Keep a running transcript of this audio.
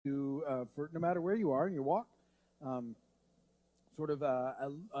for no matter where you are in your walk. Sort of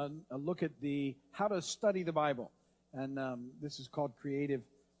a look at how to study the Bible. And this is called Creative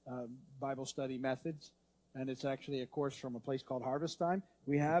Bible Study Methods. And it's actually a course from a place called Harvest Time.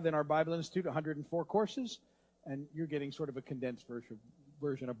 We have in our Bible Institute 104 courses, and you're getting sort of a condensed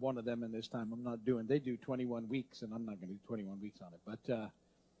version of one of them in this time. They do 21 weeks, and I'm not going to do 21 weeks on it.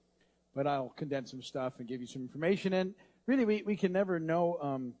 But I'll condense some stuff and give you some information. And really, we can never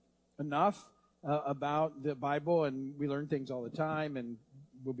know enough about the Bible, and we learn things all the time, and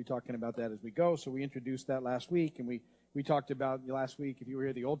we'll be talking about that as we go. So we introduced that last week, and we talked about last week, if you were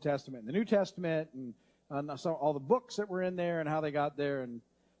here, the Old Testament and the New Testament, and all the books that were in there and how they got there, and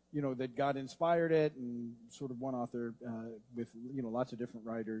that God inspired it, and sort of one author with lots of different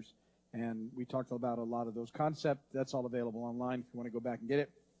writers. And we talked about a lot of those concepts. That's all available online if you want to go back and get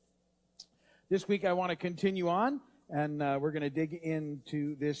it. This week I want to continue on, and we're going to dig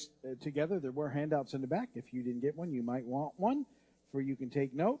into this together. There were handouts in the back. If you didn't get one, you might want one, where you can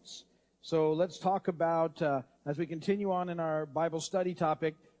take notes. So let's talk about, as we continue on in our Bible study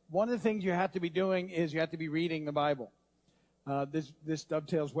topic, one of the things you have to be doing is you have to be reading the Bible. This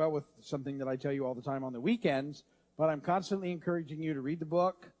dovetails well with something that I tell you all the time on the weekends, but I'm constantly encouraging you to read the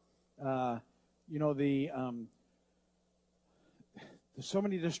book. There's so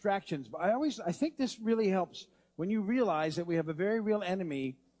many distractions, but I think this really helps when you realize that we have a very real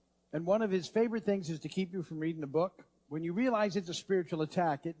enemy, and one of his favorite things is to keep you from reading the book. When you realize it's a spiritual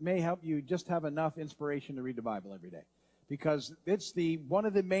attack, it may help you just have enough inspiration to read the Bible every day, because it's one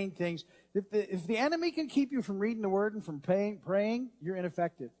of the main things. If the enemy can keep you from reading the Word and from praying, you're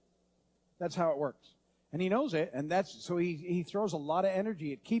ineffective. That's how it works. And he knows it, and so he throws a lot of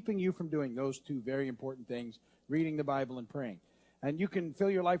energy at keeping you from doing those two very important things, reading the Bible and praying. And you can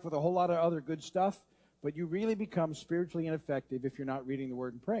fill your life with a whole lot of other good stuff, but you really become spiritually ineffective if you're not reading the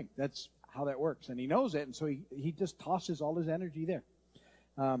Word and praying. That's how that works. And he knows it, and so he just tosses all his energy there.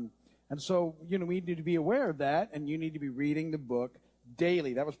 And so, we need to be aware of that, and you need to be reading the book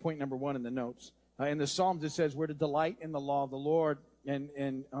daily. That was point number 1 in the notes. In the Psalms, it says we're to delight in the law of the Lord, and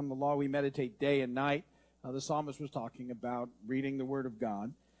on the law we meditate day and night. The psalmist was talking about reading the Word of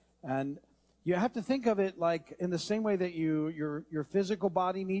God. And you have to think of it like in the same way that your physical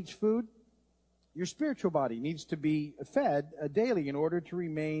body needs food, your spiritual body needs to be fed daily in order to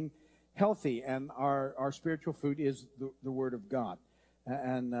remain healthy. And our spiritual food is the Word of God.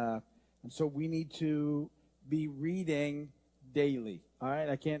 And so we need to be reading daily. All right?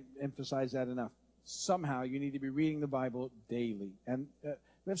 I can't emphasize that enough. Somehow you need to be reading the Bible daily. And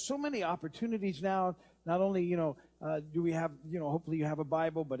we have so many opportunities now. Not only, do we have, hopefully you have a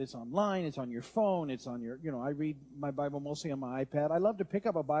Bible, but it's online, it's on your phone, it's on your, I read my Bible mostly on my iPad. I love to pick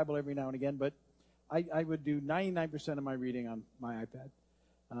up a Bible every now and again, but I would do 99% of my reading on my iPad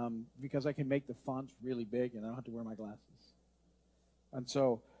because I can make the fonts really big and I don't have to wear my glasses. And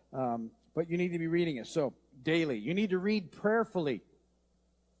so, but you need to be reading it. So, daily. You need to read prayerfully.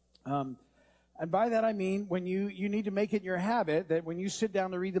 And by that I mean when you need to make it your habit that when you sit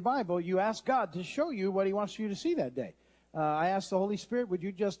down to read the Bible, you ask God to show you what he wants you to see that day. I ask the Holy Spirit, would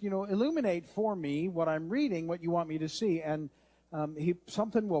you just, illuminate for me what I'm reading, what you want me to see? And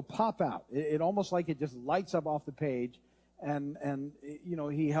something will pop out. It almost like it just lights up off the page. And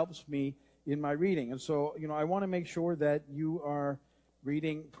he helps me in my reading. And so, I want to make sure that you are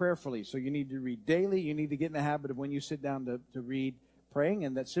reading prayerfully. So you need to read daily. You need to get in the habit of when you sit down to read, praying,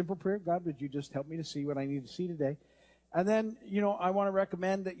 and that simple prayer, God, would you just help me to see what I need to see today? And then, I want to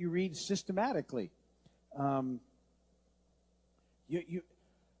recommend that you read systematically.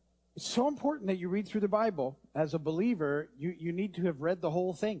 It's so important that you read through the Bible. As a believer, you need to have read the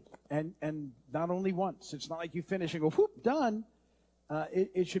whole thing, and not only once. It's not like you finish and go, whoop, done.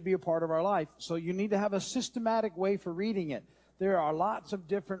 It should be a part of our life. So you need to have a systematic way for reading it. There are lots of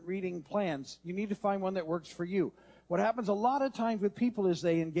different reading plans. You need to find one that works for you. What happens a lot of times with people is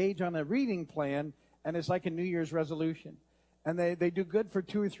they engage on a reading plan, and it's like a New Year's resolution. And they do good for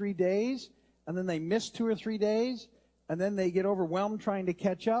 2 or 3 days, and then they miss 2 or 3 days, and then they get overwhelmed trying to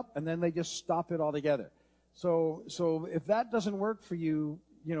catch up, and then they just stop it altogether. So if that doesn't work for you,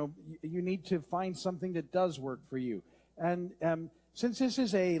 you need to find something that does work for you. And since this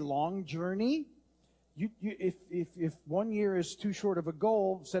is a long journey, if 1 year is too short of a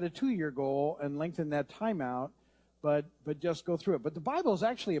goal, set a 2-year goal and lengthen that time out. But just go through it. But the Bible is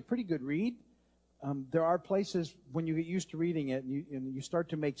actually a pretty good read. There are places when you get used to reading it and you start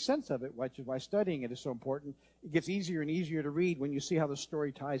to make sense of it, which is why studying it is so important. It gets easier and easier to read when you see how the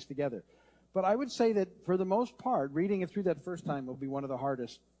story ties together. But I would say that for the most part, reading it through that first time will be one of the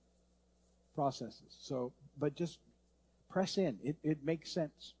hardest processes. But just press in. It makes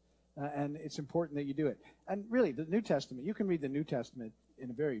sense. and it's important that you do it. And really, the New Testament, you can read the New Testament in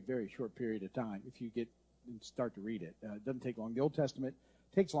a very, very short period of time if you get and start to read it. It doesn't take long. The Old Testament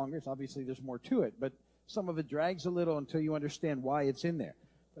takes longer. It's obviously, there's more to it, but some of it drags a little until you understand why it's in there.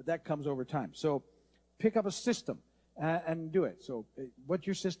 But that comes over time. So pick up a system and do it. So what's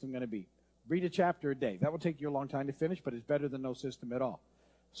your system going to be? Read a chapter a day. That will take you a long time to finish, but it's better than no system at all.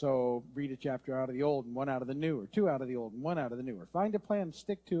 So read a chapter out of the Old and one out of the New, or two out of the Old and one out of the New. Or find a plan,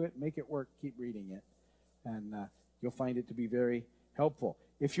 stick to it, make it work, keep reading it, and you'll find it to be very helpful.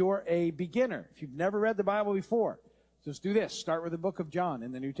 If you're a beginner, if you've never read the Bible before, just do this. Start with the book of John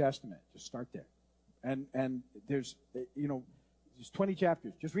in the New Testament. Just start there. And there's 20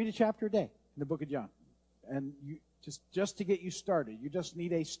 chapters. Just read a chapter a day in the book of John. And you just to get you started. You just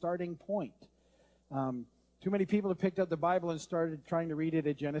need a starting point. Too many people have picked up the Bible and started trying to read it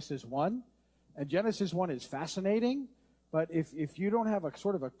at Genesis 1. And Genesis 1 is fascinating, but if you don't have a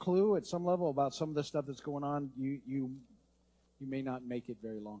sort of a clue at some level about some of the stuff that's going on, you may not make it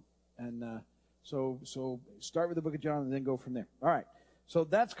very long. And so start with the book of John and then go from there. All right. So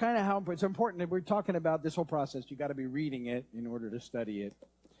that's kind of how it's important that we're talking about this whole process. You got to be reading it in order to study it.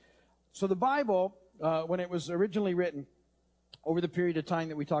 So the Bible, when it was originally written, over the period of time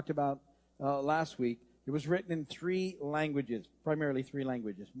that we talked about last week, it was written in 3 languages, primarily 3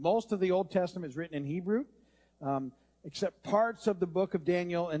 languages. Most of the Old Testament is written in Hebrew, except parts of the book of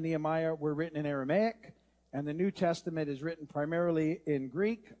Daniel and Nehemiah were written in Aramaic, and the New Testament is written primarily in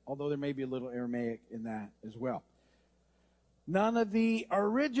Greek, although there may be a little Aramaic in that as well. None of the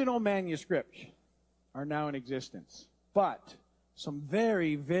original manuscripts are now in existence, but some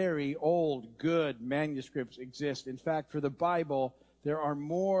very, very old, good manuscripts exist. In fact, for the Bible, there are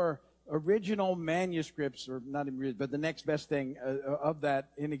more original manuscripts, or not even, but the next best thing of that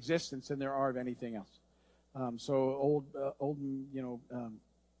in existence than there are of anything else. So old,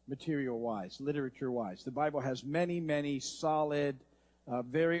 material-wise, literature-wise, the Bible has many, many solid,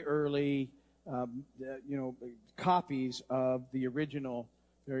 very early, copies of the original,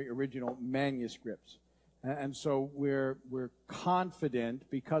 very original manuscripts. And so we're confident,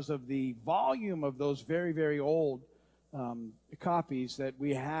 because of the volume of those very, very old copies, that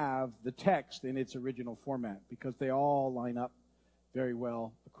we have the text in its original format, because they all line up very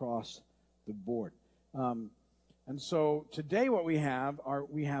well across the board. And so today what we have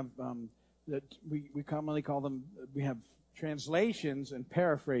that we commonly call them, we have translations and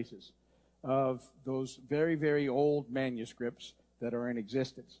paraphrases of those very, very old manuscripts that are in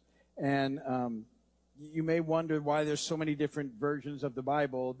existence. And you may wonder why there's so many different versions of the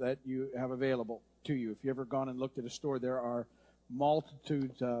Bible that you have available to you. If you've ever gone and looked at a store, there are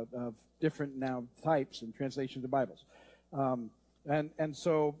multitudes of different now types and translations of Bibles. And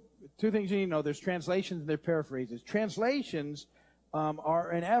so 2 things you need to know. There's translations and there's paraphrases. Translations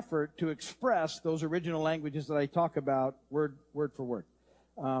are an effort to express those original languages that I talk about word for word.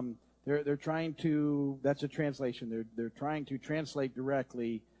 They're trying to, that's a translation. They're trying to translate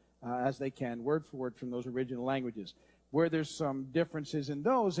directly as they can, word for word, from those original languages. Where there's some differences in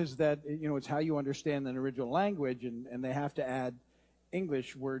those is that, it's how you understand an original language, and they have to add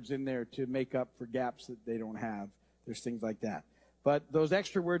English words in there to make up for gaps that they don't have. There's things like that. But those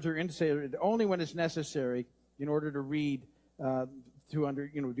extra words are inserted only when it's necessary in order to read, to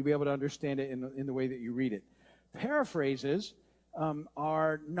be able to understand it in the way that you read it. Paraphrases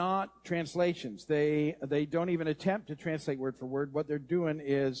are not translations. They don't even attempt to translate word for word. What they're doing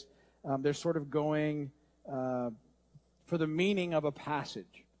is they're sort of going for the meaning of a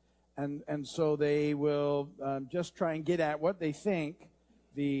passage. And so they will just try and get at what they think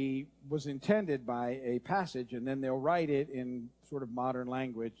was intended by a passage, and then they'll write it in sort of modern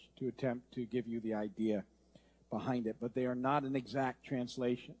language to attempt to give you the idea behind it. But they are not an exact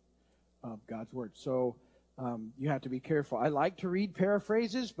translation of God's Word. So you have to be careful. I like to read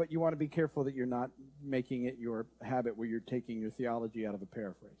paraphrases, but you want to be careful that you're not making it your habit where you're taking your theology out of a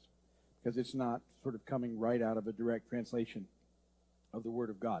paraphrase, because it's not sort of coming right out of a direct translation of the Word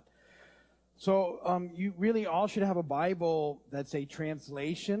of God. So you really all should have a Bible that's a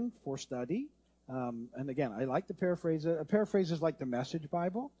translation for study. And again, I like the paraphrase. A paraphrase is like the Message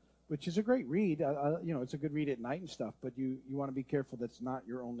Bible, which is a great read. It's a good read at night and stuff, but you want to be careful that's not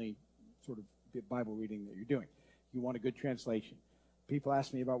your only sort of Bible reading that you're doing. You want a good translation. People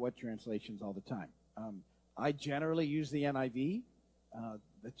ask me about what translations all the time. I generally use the NIV.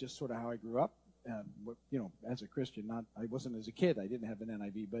 That's just sort of how I grew up. As a Christian, I wasn't as a kid. I didn't have an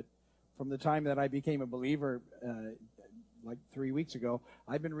NIV, but from the time that I became a believer, like 3 weeks ago,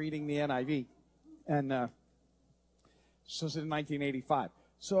 I've been reading the NIV, and so since 1985.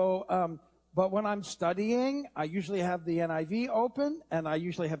 So But when I'm studying, I usually have the NIV open, and I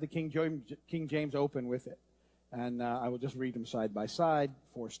usually have the King James open with it. And I will just read them side by side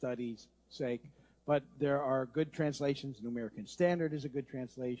for study's sake. But there are good translations. New American Standard is a good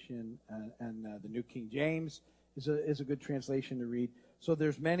translation, and the New King James is a good translation to read. So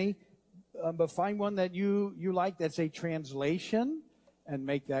there's many, but find one that you like that's a translation, and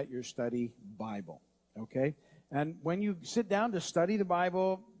make that your study Bible, okay? And when you sit down to study the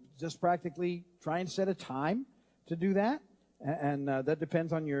Bible, just practically try and set a time to do that, and that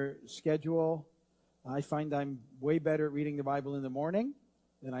depends on your schedule. I find I'm way better at reading the Bible in the morning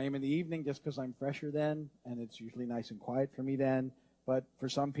than I am in the evening, just because I'm fresher then, and it's usually nice and quiet for me then. But for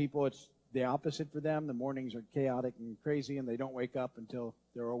some people, it's the opposite for them. The mornings are chaotic and crazy, and they don't wake up until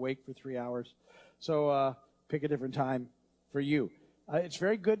they're awake for 3 hours. So pick a different time for you. It's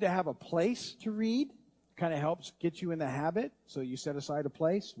very good to have a place to read. It kind of helps get you in the habit. So you set aside a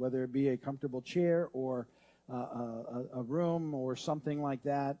place, whether it be a comfortable chair or a room or something like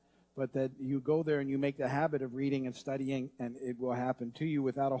that, but that you go there and you make the habit of reading and studying, and it will happen to you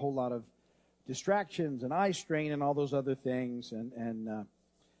without a whole lot of distractions and eye strain and all those other things. And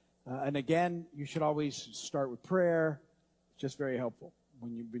again, you should always start with prayer. It's just very helpful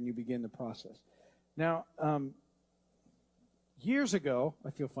when you begin the process. Now, years ago, I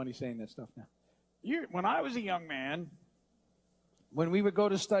feel funny saying that stuff now. When I was a young man, when we would go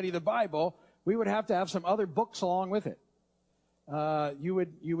to study the Bible, we would have to have some other books along with it. You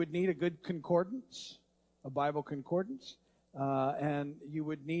would need a good concordance, a Bible concordance, and you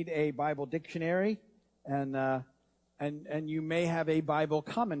would need a Bible dictionary, and you may have a Bible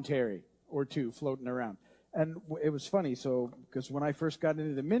commentary or two floating around. And it was funny, because when I first got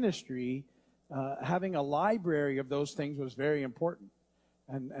into the ministry, having a library of those things was very important.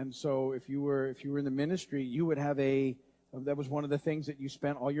 And so if you were in the ministry, you would have that was one of the things that you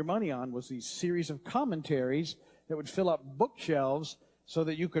spent all your money on, was these series of commentaries that would fill up bookshelves so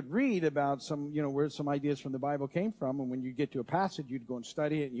that you could read about where some ideas from the Bible came from. And when you get to a passage, you'd go and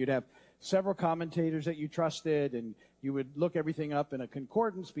study it, and you'd have several commentators that you trusted, and you would look everything up in a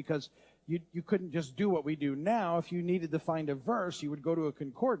concordance, because you couldn't just do what we do now. If you needed to find a verse, you would go to a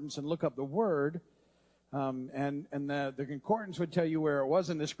concordance and look up the word, and the concordance would tell you where it was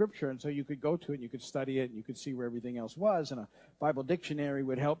in the scripture, and so you could go to it, and you could study it, and you could see where everything else was, and a Bible dictionary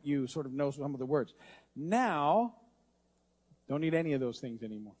would help you sort of know some of the words. Now, don't need any of those things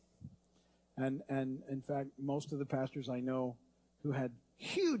anymore. And in fact, most of the pastors I know who had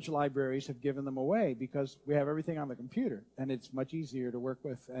huge libraries have given them away, because we have everything on the computer, and it's much easier to work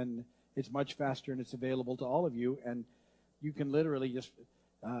with, and it's much faster, and it's available to all of you, and you can literally just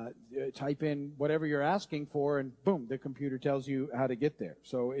type in whatever you're asking for, and boom, the computer tells you how to get there.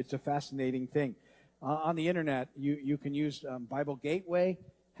 So it's a fascinating thing. On the internet, you can use Bible Gateway,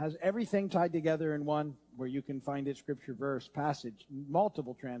 has everything tied together in one, where you can find it scripture, verse, passage,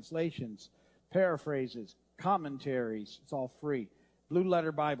 multiple translations, paraphrases, commentaries. It's all free. Blue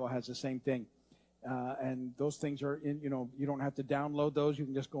Letter Bible has the same thing. And those things are you don't have to download those. You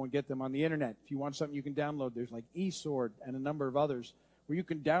can just go and get them on the internet. If you want something you can download, there's like eSword and a number of others where you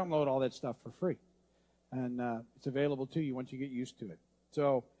can download all that stuff for free. And it's available to you once you get used to it.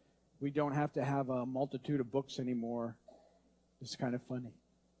 So we don't have to have a multitude of books anymore. It's kind of funny.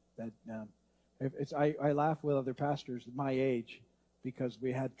 I laugh with other pastors my age, because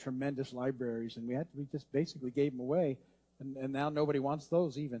we had tremendous libraries, and we just basically gave them away, and now nobody wants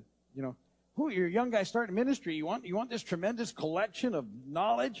those even. You're a young guy starting ministry. You want this tremendous collection of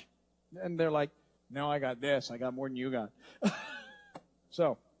knowledge? And they're like, no, I got this. I got more than you got.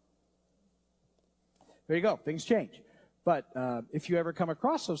 So there you go. Things change. But if you ever come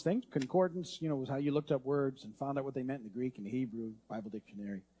across those things, concordance, was how you looked up words and found out what they meant in the Greek and the Hebrew, Bible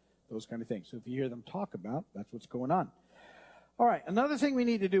dictionary, those kind of things. So if you hear them talk about, that's what's going on. All right. Another thing we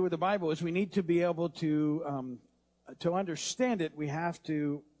need to do with the Bible is we need to be able to understand it. We have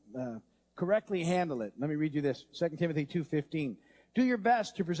to correctly handle it. Let me read you this. 2 Timothy 2:15. Do your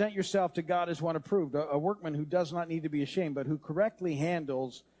best to present yourself to God as one approved, a workman who does not need to be ashamed, but who correctly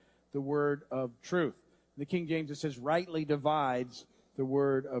handles the word of truth. In the King James, it says, rightly divides the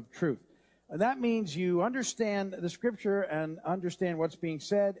word of truth. And that means you understand the scripture and understand what's being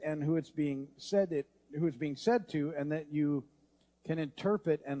said and who it's being said to, and that you can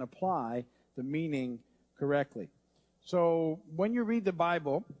interpret and apply the meaning correctly. So when you read the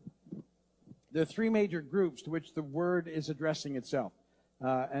Bible, there are three major groups to which the word is addressing itself.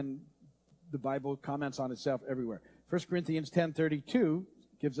 And the Bible comments on itself everywhere. 1 Corinthians 10:32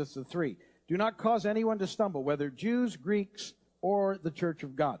 gives us the three. Do not cause anyone to stumble, whether Jews, Greeks, or the church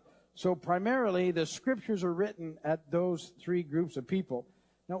of God. So primarily, the scriptures are written at those three groups of people.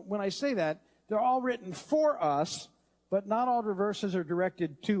 Now, when I say that, they're all written for us, but not all the verses are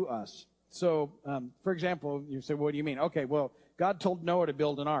directed to us. So, for example, you say, what do you mean? Okay, well, God told Noah to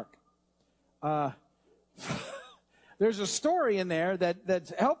build an ark. There's a story in there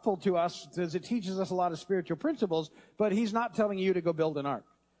that's helpful to us because it teaches us a lot of spiritual principles, but he's not telling you to go build an ark.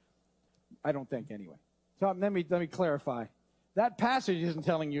 I don't think, anyway. So let me clarify. That passage isn't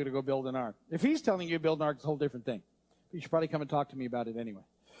telling you to go build an ark. If he's telling you to build an ark, it's a whole different thing. You should probably come and talk to me about it anyway.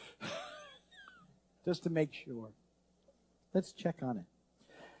 Just to make sure. Let's check on it.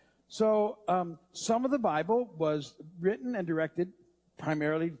 So some of the Bible was written and directed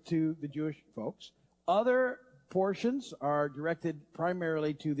primarily to the Jewish folks. Other portions are directed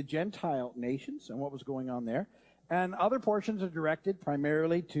primarily to the Gentile nations and what was going on there. And other portions are directed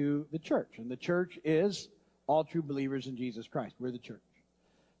primarily to the church. And the church is all true believers in Jesus Christ. We're the church.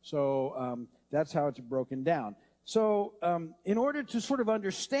 So that's how it's broken down. So in order to sort of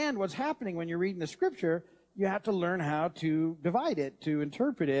understand what's happening when you're reading the Scripture, you have to learn how to divide it, to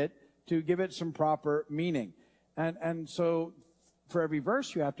interpret it, to give it some proper meaning. And so for every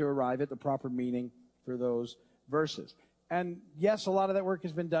verse, you have to arrive at the proper meaning for those verses. And yes, a lot of that work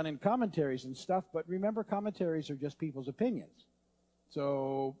has been done in commentaries and stuff, but remember, commentaries are just people's opinions.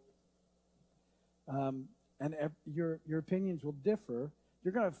 So, your opinions will differ.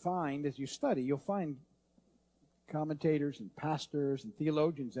 You're going to find, as you study, you'll find commentators and pastors and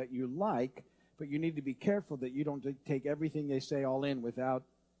theologians that you like, but you need to be careful that you don't take everything they say all in without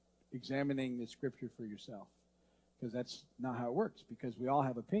examining the Scripture for yourself. Because that's not how it works, because we all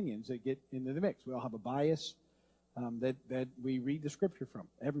have opinions that get into the mix. We all have a bias that we read the Scripture from.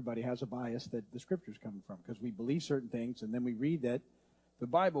 Everybody has a bias that the Scripture's coming from, because we believe certain things, and then we read the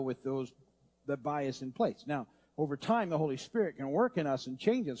Bible with the bias in place. Now, over time, the Holy Spirit can work in us and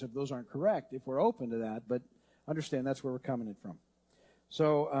change us if those aren't correct, if we're open to that, but understand that's where we're coming in from.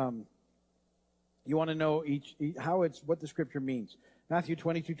 So, you want to know what the Scripture means. Matthew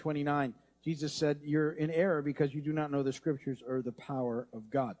 22:29, Jesus said, "You're in error because you do not know the Scriptures or the power of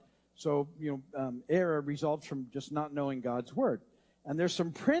God." So, error results from just not knowing God's Word. And there's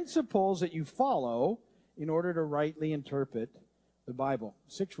some principles that you follow in order to rightly interpret the Bible.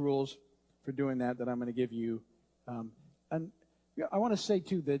 6 rules for doing that I'm going to give you. And I want to say,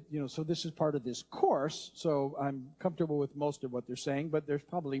 too, that, so this is part of this course, so I'm comfortable with most of what they're saying, but there's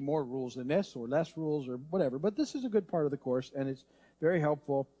probably more rules than this or less rules or whatever. But this is a good part of the course, and it's very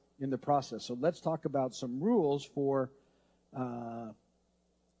helpful in the process. So let's talk about some rules for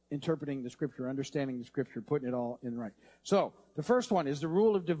interpreting the Scripture, understanding the Scripture, putting it all in right. So the first one is the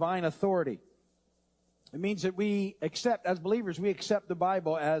rule of divine authority. It means that we accept, as believers, we accept the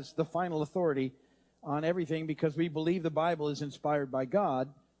Bible as the final authority on everything because we believe the Bible is inspired by God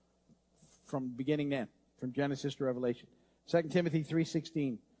from beginning to end, from Genesis to Revelation. 2 Timothy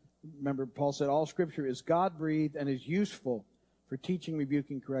 3:16. Remember, Paul said, all Scripture is God-breathed and is useful for teaching,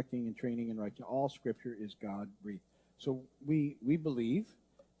 rebuking, correcting, and training in righteousness. All Scripture is God-breathed. So we believe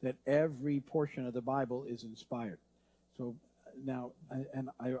that every portion of the Bible is inspired. So now,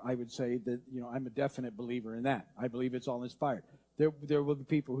 and I would say that, I'm a definite believer in that. I believe it's all inspired. There will be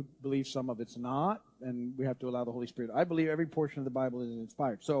people who believe some of it's not, and we have to allow the Holy Spirit. I believe every portion of the Bible is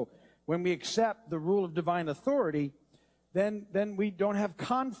inspired. So when we accept the rule of divine authority, then we don't have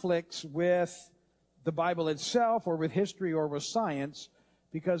conflicts with the Bible itself or with history or with science,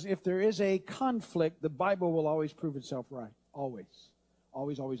 because if there is a conflict, the Bible will always prove itself right. Always.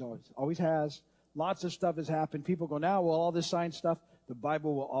 Always, always, always. Always has. Lots of stuff has happened. People go, now, well, all this science stuff, the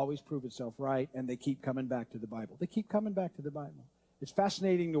Bible will always prove itself right, and they keep coming back to the Bible. They keep coming back to the Bible. It's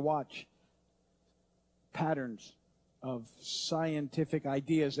fascinating to watch patterns of scientific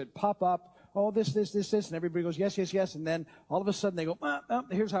ideas that pop up. Oh, this, and everybody goes, yes, yes, yes, and then all of a sudden they go,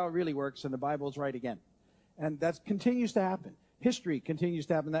 here's how it really works, and the Bible's right again. And that continues to happen. History continues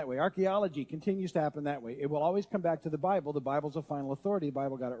to happen that way. Archaeology continues to happen that way. It will always come back to the Bible. The Bible's a final authority. The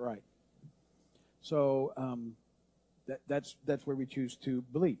Bible got it right. So that's where we choose to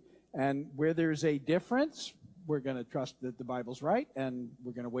believe. And where there's a difference, we're going to trust that the Bible's right, and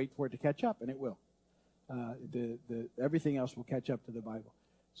we're going to wait for it to catch up, and it will. Everything else will catch up to the Bible.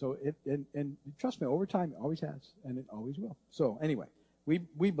 So and trust me, over time, it always has, and it always will. So anyway,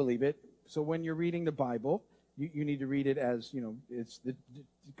 we believe it. So when you're reading the Bible, you need to read it as, it's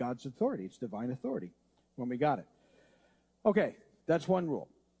God's authority. It's divine authority when we got it. Okay, that's one rule.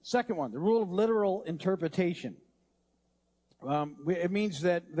 Second one, the rule of literal interpretation. It means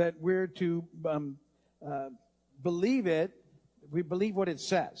that we're to believe it. We believe what it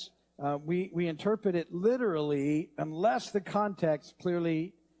says. We interpret it literally unless the context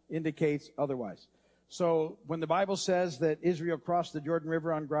clearly indicates otherwise. So when the Bible says that Israel crossed the Jordan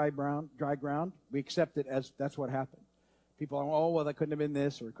River on dry ground, we accept it as that's what happened. People are, oh, well, that couldn't have been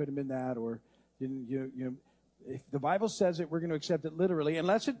this, or it couldn't have been that, or if the Bible says it, we're going to accept it literally,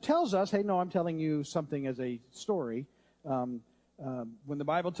 unless it tells us, hey, no, I'm telling you something as a story. When the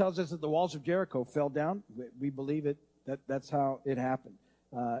Bible tells us that the walls of Jericho fell down, we believe it. That's how it happened.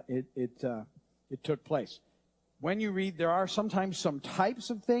 It took place. When you read, there are sometimes some types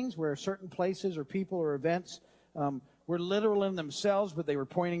of things where certain places or people or events were literal in themselves, but they were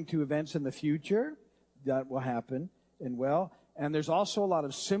pointing to events in the future that will happen. And there's also a lot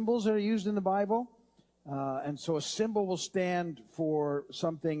of symbols that are used in the Bible. And so a symbol will stand for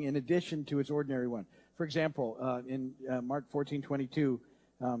something in addition to its ordinary one. For example, in Mark 14:22,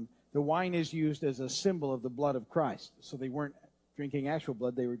 the wine is used as a symbol of the blood of Christ. So they weren't drinking actual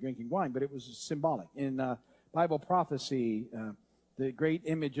blood, they were drinking wine, but it was symbolic. In Bible prophecy, the great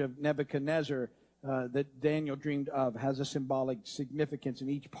image of Nebuchadnezzar that Daniel dreamed of has a symbolic significance, and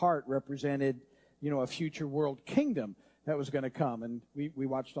each part represented, a future world kingdom that was going to come. And we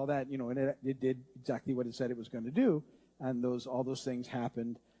watched all that, and it did exactly what it said it was going to do. And all those things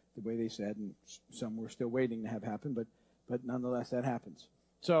happened the way they said, and some we're still waiting to have happen, but nonetheless that happens.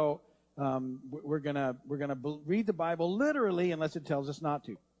 So we're gonna read the Bible literally unless it tells us not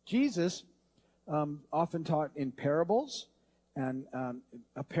to. Jesus often taught in parables, and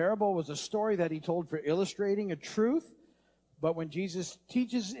a parable was a story that he told for illustrating a truth. But when Jesus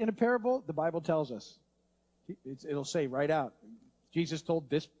teaches in a parable, the Bible tells us. It'll say right out, Jesus told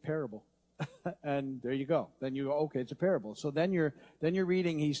this parable. And there you go. Then you go, okay, it's a parable. So then you're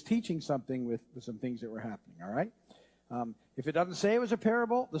reading, he's teaching something with some things that were happening, all right? If it doesn't say it was a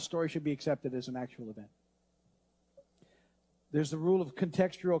parable, the story should be accepted as an actual event. There's the rule of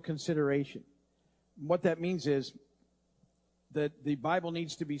contextual consideration. What that means is that the Bible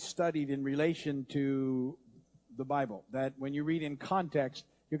needs to be studied in relation to the Bible. That when you read in context,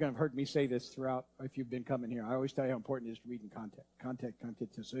 you're going to have heard me say this throughout if you've been coming here. I always tell you how important it is to read in context.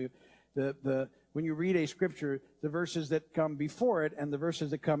 So when you read a scripture, the verses that come before it and the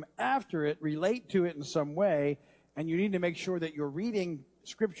verses that come after it relate to it in some way, and you need to make sure that you're reading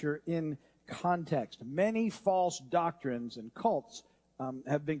scripture in context. Many false doctrines and cults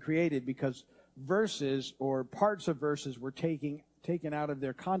have been created because verses or parts of verses were taken out of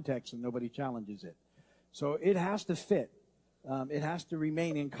their context and nobody challenges it. So it has to fit. It has to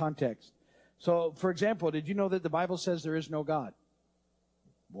remain in context. So, for example, did you know that the Bible says there is no God?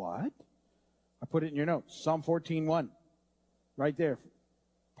 What? I put it in your notes. Psalm 14:1. Right there.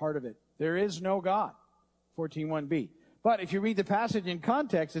 Part of it. There is no God. 14:1b. But if you read the passage in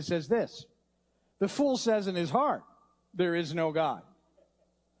context, it says this. The fool says in his heart, there is no God.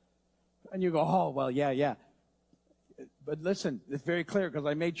 And you go, oh, well, yeah. But listen, it's very clear because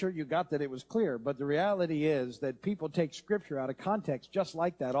I made sure you got that it was clear. But the reality is that people take Scripture out of context just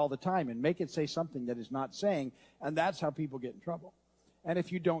like that all the time and make it say something that it's not saying, and that's how people get in trouble. And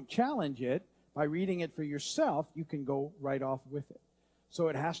if you don't challenge it by reading it for yourself, you can go right off with it. So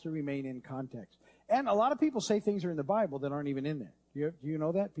it has to remain in context. And a lot of people say things are in the Bible that aren't even in there. Do you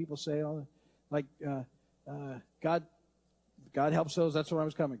know that? People say, God helps those, that's where I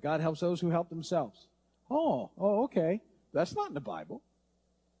was coming. God helps those who help themselves. Oh, okay. That's not in the Bible.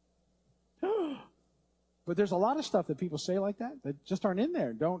 But there's a lot of stuff that people say like that just aren't in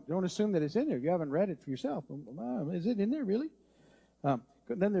there. Don't assume that it's in there. You haven't read it for yourself. Is it in there, really?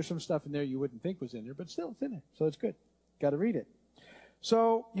 Then there's some stuff in there you wouldn't think was in there, but still it's in there. So it's good. Got to read it.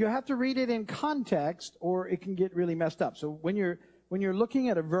 So you have to read it in context or it can get really messed up. So when you're looking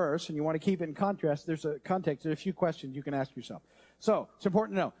at a verse and you want to keep it in contrast, there's a context. There's a few questions you can ask yourself. So it's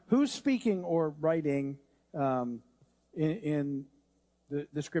important to know who's speaking or writing in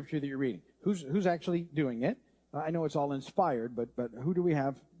the scripture that you're reading. Who's actually doing it? I know it's all inspired, but who do we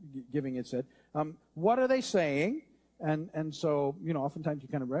have giving it said? What are they saying? And so, oftentimes you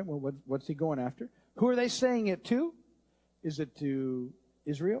kind of write, well, what's he going after? Who are they saying it to? Is it to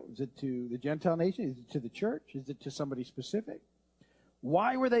Israel? Is it to the Gentile nation? Is it to the church? Is it to somebody specific?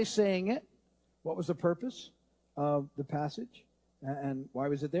 Why were they saying it? What was the purpose of the passage? And why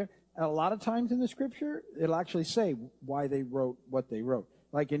was it there? And a lot of times in the scripture, it'll actually say why they wrote what they wrote.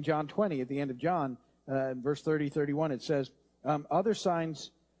 Like in John 20, at the end of John, verse 30, 31, it says, other signs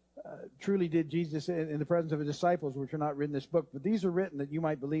truly did Jesus in the presence of his disciples, which are not written in this book. But these are written that you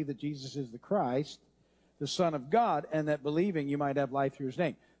might believe that Jesus is the Christ, the Son of God, and that believing you might have life through his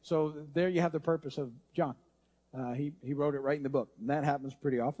name. So there you have the purpose of John. He wrote it right in the book. And that happens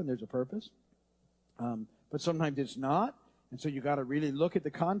pretty often. There's a purpose. But sometimes it's not. And so you got to really look at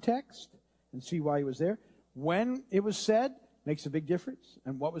the context and see why he was there. When it was said, makes a big difference,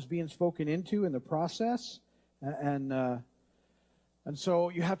 and what was being spoken into in the process. And so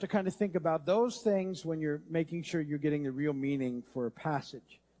you have to kind of think about those things when you're making sure you're getting the real meaning for a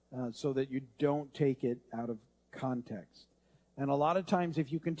passage, so that you don't take it out of context. And a lot of times,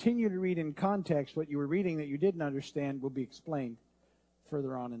 if you continue to read in context, what you were reading that you didn't understand will be explained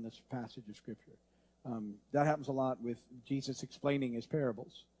further on in this passage of Scripture. That happens a lot with Jesus explaining his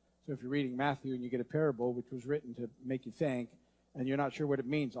parables. So if you're reading Matthew and you get a parable which was written to make you think, and you're not sure what it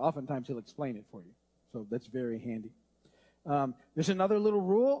means, oftentimes he'll explain it for you. So that's very handy. There's another little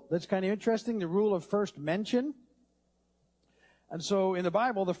rule that's kind of interesting, the rule of first mention. And so in the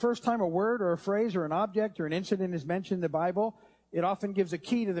Bible, the first time a word or a phrase or an object or an incident is mentioned in the Bible, it often gives a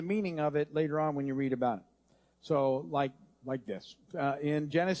key to the meaning of it later on when you read about it. So like this. In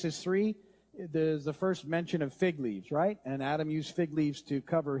Genesis 3, there's the first mention of fig leaves, right? And Adam used fig leaves to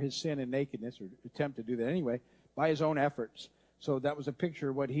cover his sin and nakedness, or attempt to do that anyway, by his own efforts. So that was a picture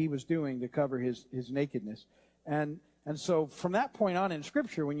of what he was doing to cover his nakedness. And so from that point on in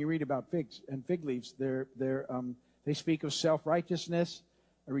Scripture, when you read about figs and fig leaves, they speak of self-righteousness,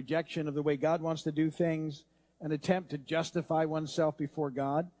 a rejection of the way God wants to do things, an attempt to justify oneself before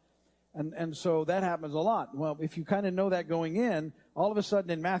God. And so that happens a lot. Well, if you kind of know that going in, all of a sudden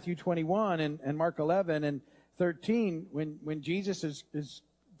in Matthew 21 and Mark 11 and 13, when Jesus is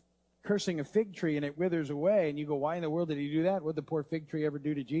cursing a fig tree and it withers away, and you go, why in the world did he do that? What did the poor fig tree ever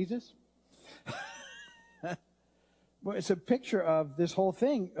do to Jesus? Well, it's a picture of this whole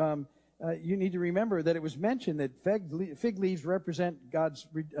thing. You need to remember that it was mentioned that fig leaves represent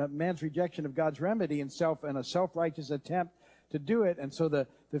man's rejection of God's remedy and a self-righteous attempt to do it. And so the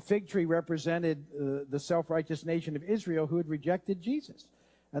fig tree represented the self-righteous nation of Israel who had rejected Jesus.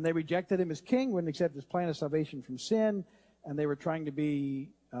 And they rejected him as king, wouldn't accept his plan of salvation from sin, and they were trying to be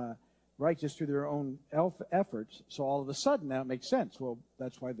righteous through their own efforts. So all of a sudden, now it makes sense. Well,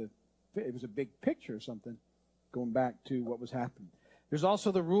 that's why it was a big picture or something, going back to what was happening. There's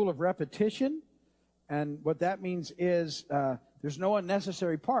also the rule of repetition, and what that means is there's no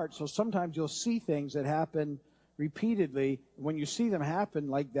unnecessary part. So sometimes you'll see things that happen repeatedly. When you see them happen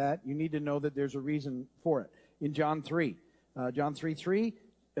like that, you need to know that there's a reason for it. In John 3:3,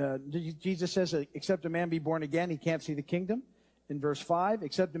 Jesus says, except a man be born again, he can't see the kingdom. In verse 5,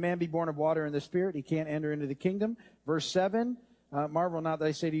 except a man be born of water and the Spirit, he can't enter into the kingdom. Verse 7, marvel not that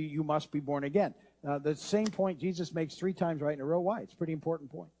I say to you, you must be born again. The same point Jesus makes 3 times right in a row. Why? It's a pretty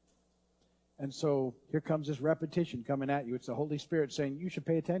important point. And so here comes this repetition coming at you. It's the Holy Spirit saying, you should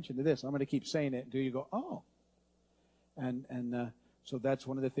pay attention to this. I'm going to keep saying it until you go, oh. And so that's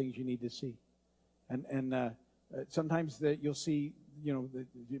one of the things you need to see. And sometimes that you'll see,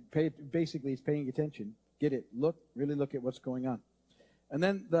 basically it's paying attention. Get it. Really look at what's going on. And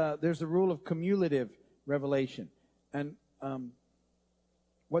then there's the rule of cumulative revelation. And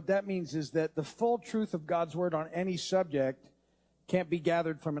what that means is that the full truth of God's Word on any subject can't be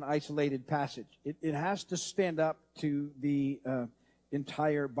gathered from an isolated passage. It has to stand up to the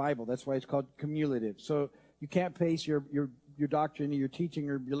entire Bible. That's why it's called cumulative. So you can't base your doctrine or your teaching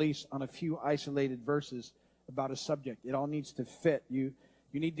or beliefs on a few isolated verses about a subject. It all needs to fit. You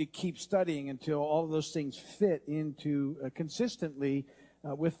need to keep studying until all of those things fit into consistently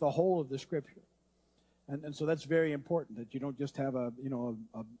with the whole of the Scripture. And so that's very important, that you don't just have a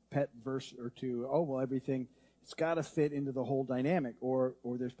pet verse or two. Oh, well, everything, it's got to fit into the whole dynamic, or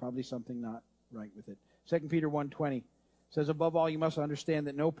there's probably something not right with it. 2 Peter 1:20 says, above all, you must understand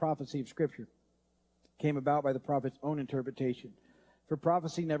that no prophecy of Scripture came about by the prophet's own interpretation. For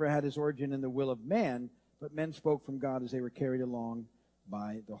prophecy never had its origin in the will of man, but men spoke from God as they were carried along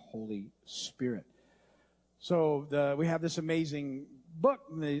by the Holy Spirit. So we have this amazing book.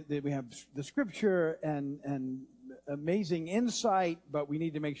 We have the Scripture and amazing insight, but we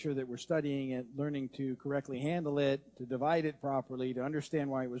need to make sure that we're studying it, learning to correctly handle it, to divide it properly, to understand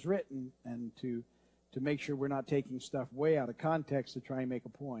why it was written, and to make sure we're not taking stuff way out of context to try and make a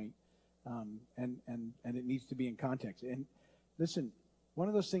point. And it needs to be in context. And listen, one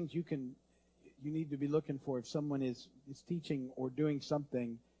of those things you need to be looking for if someone is teaching or doing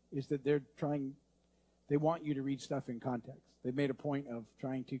something is that they want you to read stuff in context. They've made a point of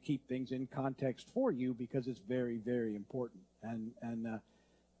trying to keep things in context for you because it's very, very important. And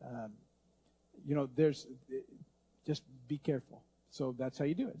just be careful. So that's how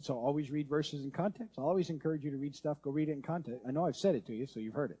you do it. So always read verses in context. I'll always encourage you to read stuff. Go read it in context. I know I've said it to you, so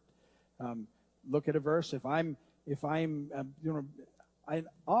you've heard it. Look at a verse. Often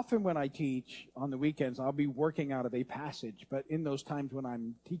when I teach on the weekends, I'll be working out of a passage. But in those times when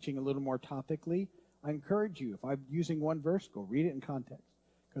I'm teaching a little more topically, I encourage you, if I'm using one verse, go read it in context,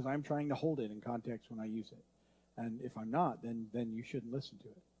 because I'm trying to hold it in context when I use it. And if I'm not, then you shouldn't listen to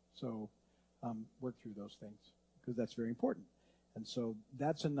it. So work through those things because that's very important. And so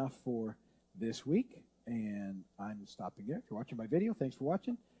that's enough for this week. And I'm stopping there. If you're watching my video, thanks for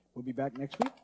watching. We'll be back next week.